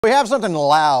We have something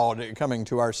loud coming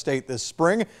to our state this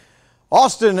spring.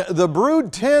 Austin, the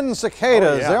brood 10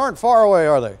 cicadas, They aren't far away,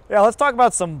 are they? Yeah, let's talk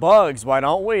about some bugs, why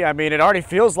don't we? I mean, it already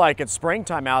feels like it's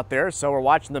springtime out there, so we're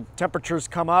watching the temperatures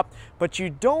come up, but you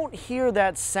don't hear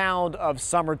that sound of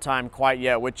summertime quite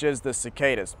yet, which is the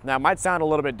cicadas. Now, it might sound a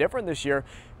little bit different this year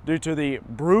due to the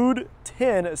brood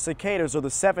 10 cicadas, or the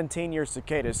 17-year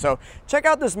cicadas. So check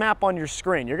out this map on your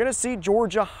screen. You're gonna see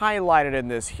Georgia highlighted in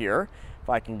this here. If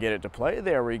I can get it to play,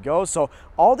 there we go. So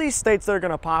all these states that are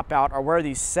gonna pop out are where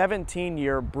these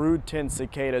 17-year brood 10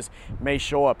 cicadas may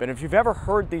show up. And if you've ever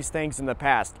heard these things in the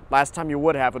past, last time you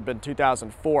would have been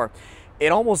 2004,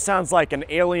 it almost sounds like an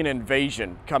alien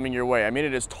invasion coming your way. I mean,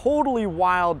 it is totally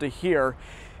wild to hear.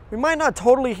 We might not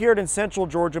totally hear it in central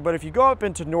Georgia, but if you go up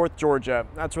into North Georgia,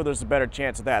 that's where there's a better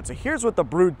chance of that. So here's what the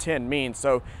brood 10 means.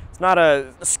 So it's not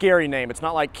a scary name. It's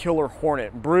not like killer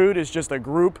hornet. Brood is just a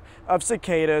group of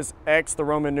cicadas. X, the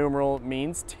Roman numeral,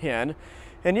 means 10.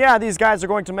 And yeah, these guys are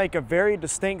going to make a very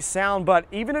distinct sound, but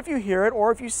even if you hear it or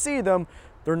if you see them,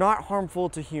 they're not harmful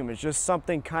to humans. Just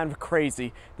something kind of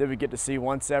crazy that we get to see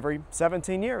once every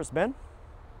 17 years, Ben.